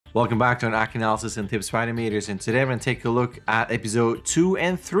Welcome back to an Act Analysis and Tips for Animators, and today I'm going to take a look at episode 2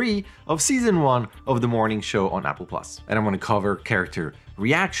 and 3 of season 1 of the morning show on Apple Plus. And I'm going to cover character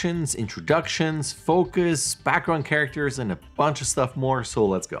reactions, introductions, focus, background characters, and a bunch of stuff more, so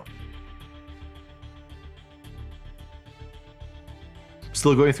let's go.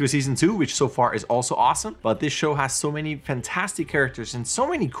 Still going through season 2, which so far is also awesome, but this show has so many fantastic characters and so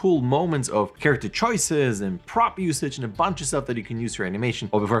many cool moments of character choices and prop usage and a bunch of stuff that you can use for animation.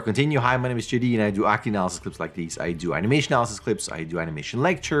 But before I continue, hi, my name is JD and I do acting analysis clips like these. I do animation analysis clips, I do animation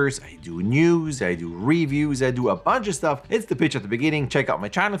lectures, I do news, I do reviews, I do a bunch of stuff. It's the pitch at the beginning. Check out my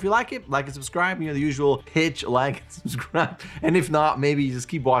channel if you like it, like and subscribe, you know, the usual pitch, like and subscribe. And if not, maybe just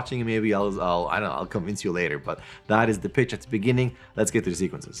keep watching and maybe I don't know, I'll convince you later, but that is the pitch at the beginning. Let's get to the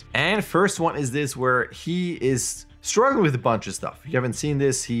sequences. And first one is this, where he is struggling with a bunch of stuff. If you haven't seen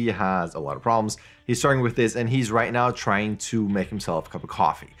this, he has a lot of problems. He's struggling with this and he's right now trying to make himself a cup of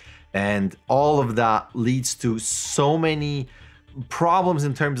coffee. And all of that leads to so many problems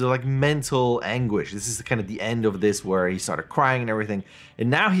in terms of like mental anguish. This is kind of the end of this where he started crying and everything.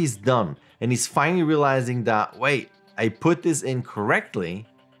 And now he's done. And he's finally realizing that, wait, I put this in correctly.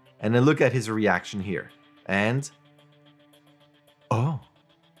 And then look at his reaction here. And, oh.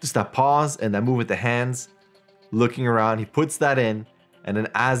 Just that pause and that move with the hands, looking around, he puts that in, and then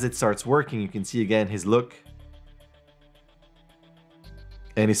as it starts working, you can see again his look,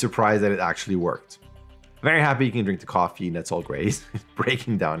 and he's surprised that it actually worked. Very happy he can drink the coffee, and that's all great. He's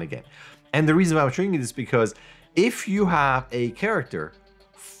breaking down again. And the reason why I'm showing you this is because if you have a character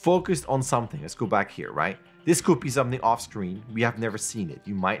focused on something, let's go back here, right? This could be something off screen. We have never seen it.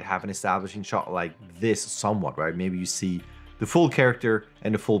 You might have an establishing shot like this somewhat, right? Maybe you see the full character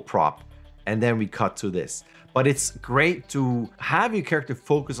and the full prop, and then we cut to this. But it's great to have your character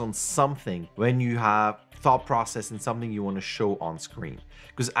focus on something when you have thought process and something you want to show on screen.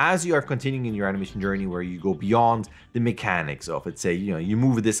 Because as you are continuing in your animation journey where you go beyond the mechanics of, let's say, you know, you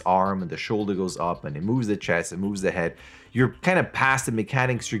move this arm and the shoulder goes up and it moves the chest, it moves the head, you're kind of past the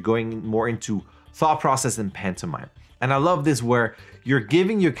mechanics, you're going more into thought process and pantomime. And I love this where you're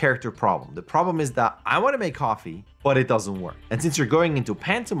giving your character a problem. The problem is that I want to make coffee, but it doesn't work. And since you're going into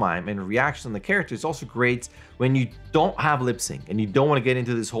pantomime and reaction on the character, it's also great when you don't have lip sync and you don't want to get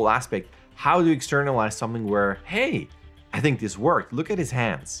into this whole aspect. How do you externalize something where, hey, I think this worked. Look at his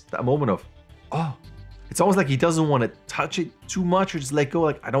hands. That moment of, oh, it's almost like he doesn't want to touch it too much or just let go.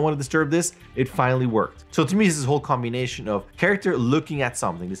 Like, I don't want to disturb this. It finally worked. So to me, this is a whole combination of character looking at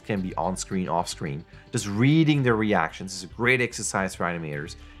something. This can be on screen, off screen, just reading their reactions. This is a great exercise for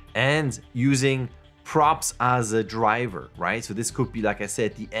animators, and using props as a driver, right? So this could be, like I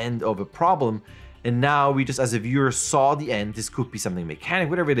said, the end of a problem. And now we just, as a viewer, saw the end. This could be something mechanic,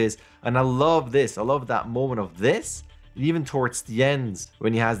 whatever it is. And I love this. I love that moment of this. And even towards the end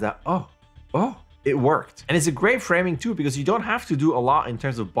when he has that, oh, it worked. And it's a great framing too, because you don't have to do a lot in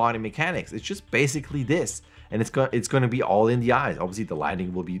terms of body mechanics. It's just basically this. And it's going to be all in the eyes. Obviously the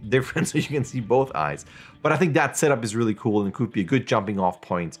lighting will be different so you can see both eyes. But I think that setup is really cool and could be a good jumping off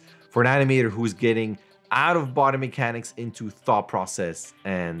point for an animator who's getting out of body mechanics into thought process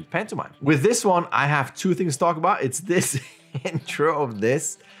and pantomime. With this one, I have two things to talk about. It's this intro of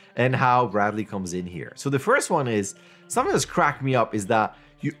this and how Bradley comes in here. So the first one is, something that's cracked me up is that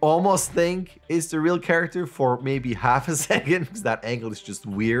you almost think it's the real character for maybe half a second because that angle is just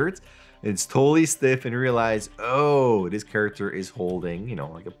weird. It's totally stiff, and you realize, oh, this character is holding, you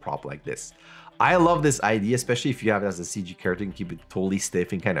know, like a prop like this. I love this idea, especially if you have it as a CG character and keep it totally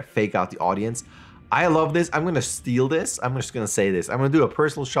stiff and kind of fake out the audience. I love this. I'm going to steal this. I'm just going to say this. I'm going to do a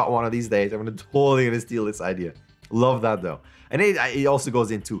personal shot one of these days. I'm totally steal this idea. Love that though. And it also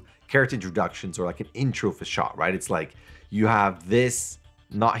goes into character introductions or like an intro for shot, right? It's like you have this,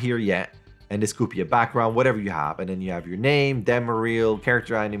 not here yet, and this could be a background, whatever you have. And then you have your name, demo reel,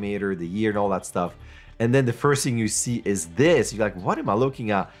 character animator, the year and all that stuff. And then the first thing you see is this. You're like, what am I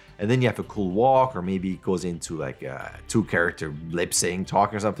looking at? And then you have a cool walk, or maybe it goes into like a two character lip sync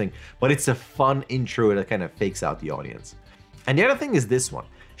talking or something. But it's a fun intro that kind of fakes out the audience. And the other thing is this one.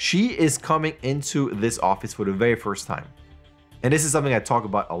 She is coming into this office for the very first time. And this is something I talk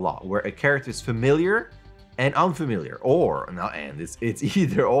about a lot, where a character is familiar and unfamiliar, or not, and it's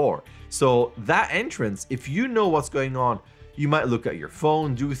either or. So that entrance, if you know what's going on, you might look at your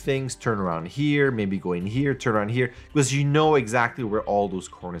phone, do things, turn around here, maybe go in here, turn around here, because you know exactly where all those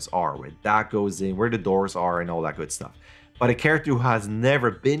corners are, where that goes in, where the doors are, and all that good stuff. But a character who has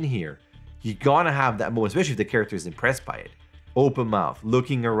never been here, you're gonna have that moment, especially if the character is impressed by it. Open mouth,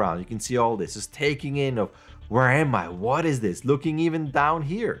 looking around, you can see all this, just taking in of, where am I? What is this? Looking even down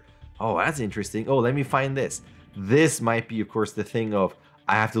here. Oh, that's interesting. Oh, let me find this. This might be, of course, the thing of,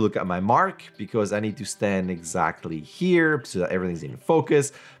 I have to look at my mark because I need to stand exactly here so that everything's in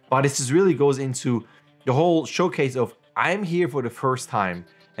focus. But this just really goes into the whole showcase of I'm here for the first time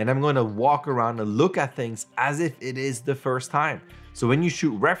and I'm going to walk around and look at things as if it is the first time. So when you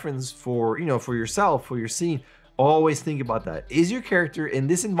shoot reference for, for yourself, for your scene, always think about that. Is your character in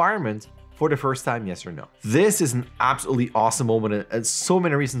this environment for the first time, yes or no? This is an absolutely awesome moment and so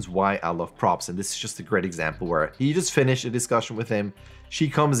many reasons why I love props. And this is just a great example where he just finished a discussion with him. She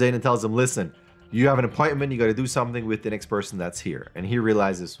comes in and tells him, listen, you have an appointment, you got to do something with the next person that's here. And he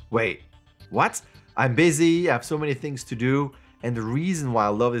realizes, wait, what? I'm busy, I have so many things to do. And the reason why I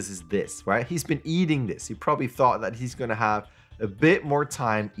love this is this, right? He's been eating this. He probably thought that he's going to have a bit more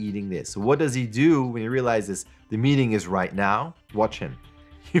time eating this. So what does he do when he realizes the meeting is right now? Watch him.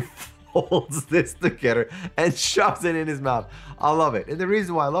 He folds this together and shoves it in his mouth. I love it. And the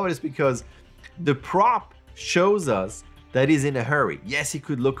reason why I love it is because the prop shows us that he's in a hurry. Yes, he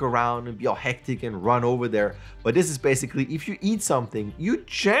could look around and be all hectic and run over there. But this is basically, if you eat something, you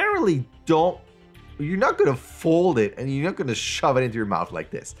generally you're not going to fold it and you're not going to shove it into your mouth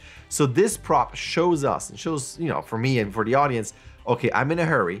like this. So this prop shows us and shows, for me and for the audience, okay, I'm in a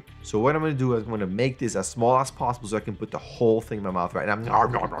hurry. So what I'm going to do is I'm going to make this as small as possible so I can put the whole thing in my mouth right now.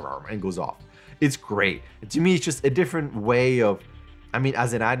 And it goes off. It's great. And to me, it's just a different way of,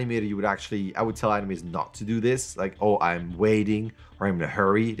 as an animator, I would tell animators not to do this. Like, oh, I'm waiting or I'm in a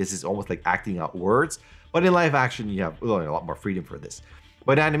hurry. This is almost like acting out words. But in live action, you have a lot more freedom for this.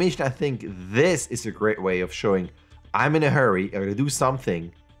 But in animation, I think this is a great way of showing I'm in a hurry, I gotta do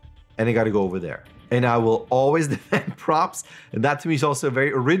something, and I gotta go over there. And I will always defend props. And that to me is also a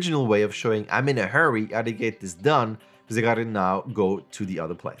very original way of showing I'm in a hurry, I gotta get this done, because I gotta now go to the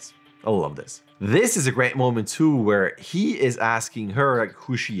other place. I love this. This is a great moment too, where he is asking her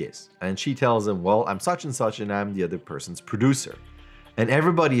who she is. And she tells him, well, I'm such and such, and I'm the other person's producer. And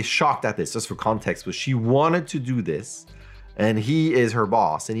everybody is shocked at this, just for context, but she wanted to do this. And he is her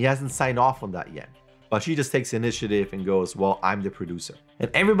boss and he hasn't signed off on that yet. But she just takes initiative and goes, well, I'm the producer. And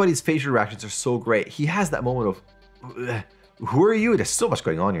everybody's facial reactions are so great. He has that moment of, who are you? There's so much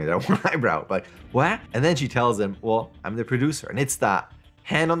going on here. That one eyebrow, like, what? And then she tells him, well, I'm the producer. And it's that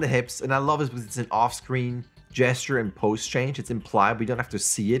hand on the hips. And I love it because it's an off-screen gesture and post change. It's implied, but you don't have to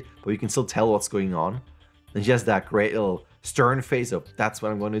see it, but you can still tell what's going on. And she has that great little stern face of, that's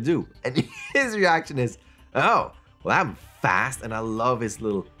what I'm going to do. And his reaction is, oh, well, I'm fast. And I love his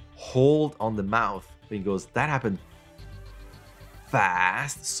little hold on the mouth. He goes, that happened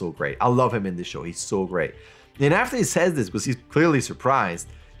fast. So great. I love him in this show. He's so great. And after he says this, because he's clearly surprised,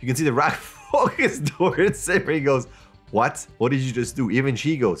 you can see the rack focus towards him. He goes, what? What did you just do? Even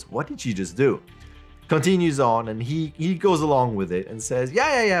she goes, what did she just do? Continues on, and he goes along with it and says,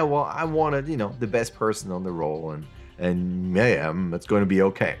 yeah. Well, I wanted, the best person on the role, and yeah, it's going to be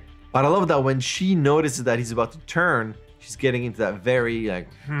okay. But I love that when she notices that he's about to turn, she's getting into that very like,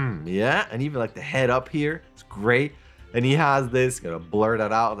 yeah. And even like the head up here, it's great. And he has this, gonna blur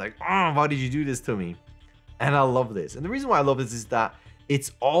that out, like, oh, why did you do this to me? And I love this. And the reason why I love this is that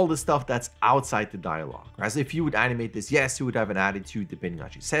it's all the stuff that's outside the dialogue. Right? So if you would animate this, yes, you would have an attitude depending on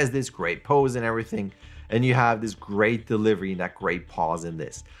how she says this, great pose and everything. And you have this great delivery and that great pause in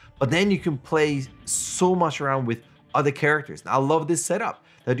this. But then you can play so much around with other characters. And I love this setup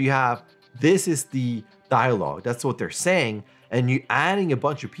that you have, this is the dialogue, that's what they're saying, and you adding a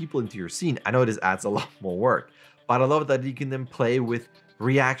bunch of people into your scene. I know this adds a lot more work, but I love that you can then play with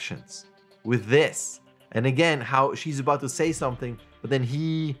reactions, with this. And again, how she's about to say something, but then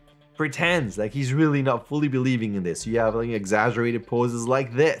he pretends like he's really not fully believing in this. You have like exaggerated poses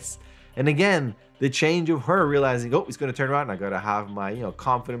like this. And again, the change of her realizing, oh, he's gonna turn around, I gotta have my,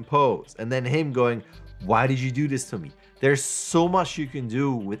 confident pose. And then him going, why did you do this to me? There's so much you can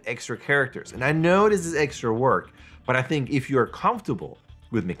do with extra characters. And I know this is extra work, but I think if you're comfortable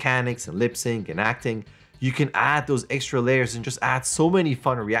with mechanics and lip sync and acting, you can add those extra layers and just add so many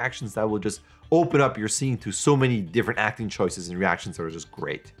fun reactions that will just open up your scene to so many different acting choices and reactions that are just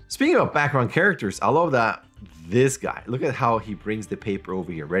great. Speaking of background characters, I love that this guy, look at how he brings the paper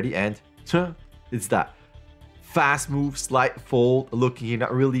over here. Ready? And it's that fast move, slight fold, looking here,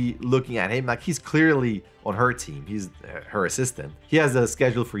 not really looking at him. Like he's clearly on her team. He's her assistant. He has a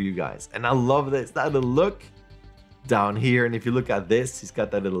schedule for you guys. And I love this, that little look down here. And if you look at this, he's got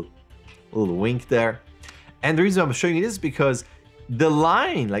that little wink there. And the reason I'm showing you this is because the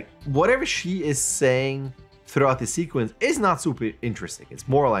line, like whatever she is saying throughout the sequence is not super interesting. It's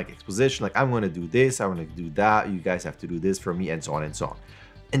more like exposition, like I'm going to do this, I'm going to do that, you guys have to do this for me, and so on and so on.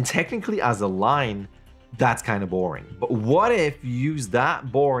 And technically as a line, that's kind of boring. But what if you use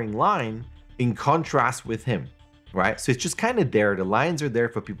that boring line in contrast with him? right? So it's just kind of there. The lines are there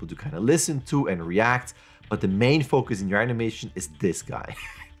for people to kind of listen to and react. But the main focus in your animation is this guy,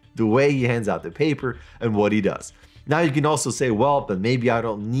 the way he hands out the paper and what he does. Now you can also say, well, but maybe I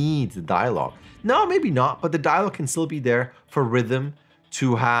don't need the dialogue. No, maybe not, but the dialogue can still be there for rhythm,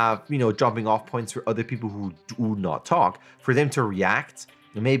 to have, you know, jumping off points for other people who do not talk, for them to react.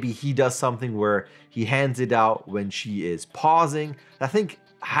 And maybe he does something where he hands it out when she is pausing. I think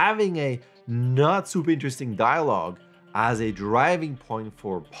having a not super interesting dialogue as a driving point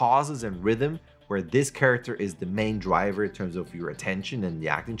for pauses and rhythm, where this character is the main driver in terms of your attention and the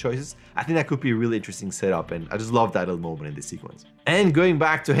acting choices, I think that could be a really interesting setup, and I just love that little moment in this sequence. And going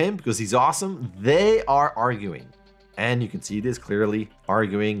back to him, because he's awesome, they are arguing. And you can see this clearly,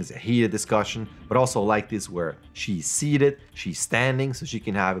 arguing is a heated discussion, but also like this where she's seated, she's standing, so she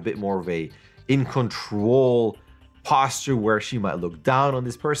can have a bit more of a in control posture where she might look down on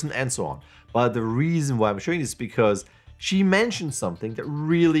this person and so on. But the reason why I'm showing this is because she mentioned something that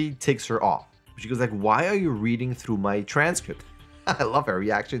really ticks her off. She goes like, why are you reading through my transcript? I love her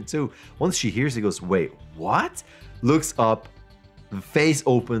reaction too. Once she hears it, goes, wait, what? Looks up, the face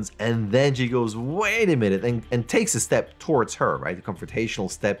opens, and then she goes, wait a minute, and takes a step towards her, right? The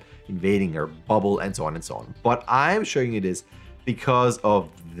confrontational step, invading her bubble, and so on and so on. But I'm showing you this because of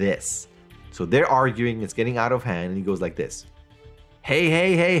this. So they're arguing, it's getting out of hand, and he goes like this. Hey,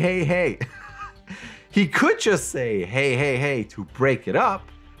 hey, hey, hey, hey. He could just say, hey, hey, hey, to break it up.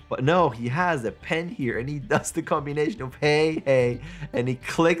 But no, he has a pen here and he does the combination of hey, hey, and he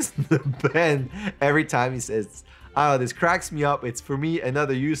clicks the pen every time he says, oh, this cracks me up. It's for me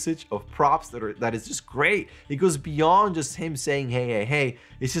another usage of props that is just great. It goes beyond just him saying hey, hey, hey.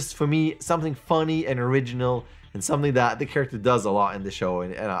 It's just for me something funny and original and something that the character does a lot in the show,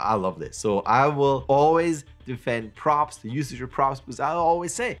 and I love this. So I will always defend props, the usage of props, because I'll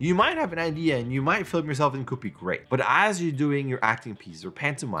always say, you might have an idea and you might film yourself and it could be great. But as you're doing your acting piece or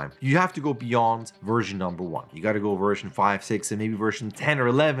pantomime, you have to go beyond version number 1. You got to go version 5, 6, and maybe version 10 or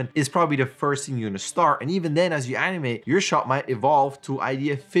 11 is probably the first thing you're going to start. And even then, as you animate, your shot might evolve to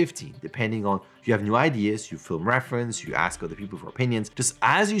idea 15, depending on you have new ideas, you film reference, you ask other people for opinions. Just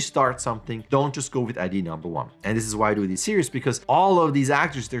as you start something, don't just go with idea number 1. And this is why I do these series, because all of these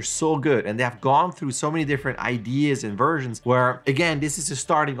actors, they're so good and they have gone through so many different ideas and versions where, again, this is a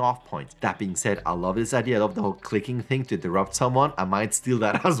starting off point. That being said, I love this idea. I love the whole clicking thing to interrupt someone. I might steal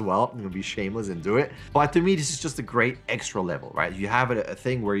that as well. I'm gonna be shameless and do it. But to me, this is just a great extra level, right? You have a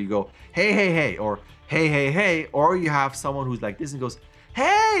thing where you go, hey, hey, hey, or hey, hey, hey, or you have someone who's like this and goes,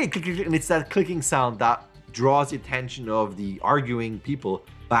 hey, click, click, and it's that clicking sound that draws the attention of the arguing people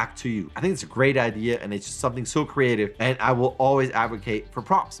back to you. I think it's a great idea and it's just something so creative, and I will always advocate for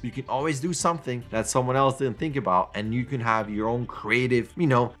props. You can always do something that someone else didn't think about, and you can have your own creative,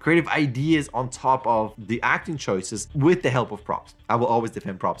 creative ideas on top of the acting choices with the help of props. I will always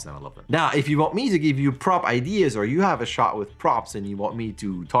defend props and I love them. Now, if you want me to give you prop ideas or you have a shot with props and you want me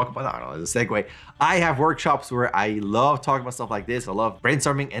to talk about that, I don't know, as a segue, I have workshops where I love talking about stuff like this. I love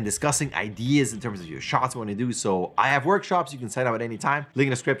brainstorming and discussing ideas in terms of your shots you want to do. So I have workshops. You can sign up at any time. Link in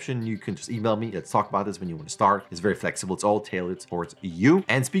the description. You can just email me. Let's talk about this when you want to start. It's very flexible. It's all tailored towards you.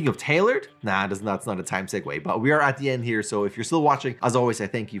 And speaking of tailored, that's not a time segue, but we are at the end here. So if you're still watching, as always, I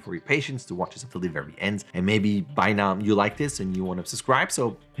thank you for your patience to watch us until the very end. And maybe by now you like this and you want to subscribe.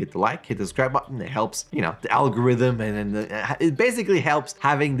 So hit the like, hit the subscribe button. It helps, the algorithm, and it basically helps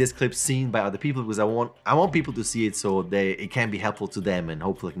having this clip seen by other people, because I want people to see it so it can be helpful to them, and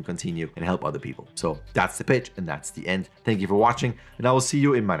hopefully I can continue and help other people. So that's the pitch and that's the end. Thank you for watching, and I will see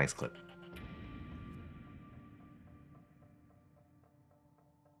you in my next clip.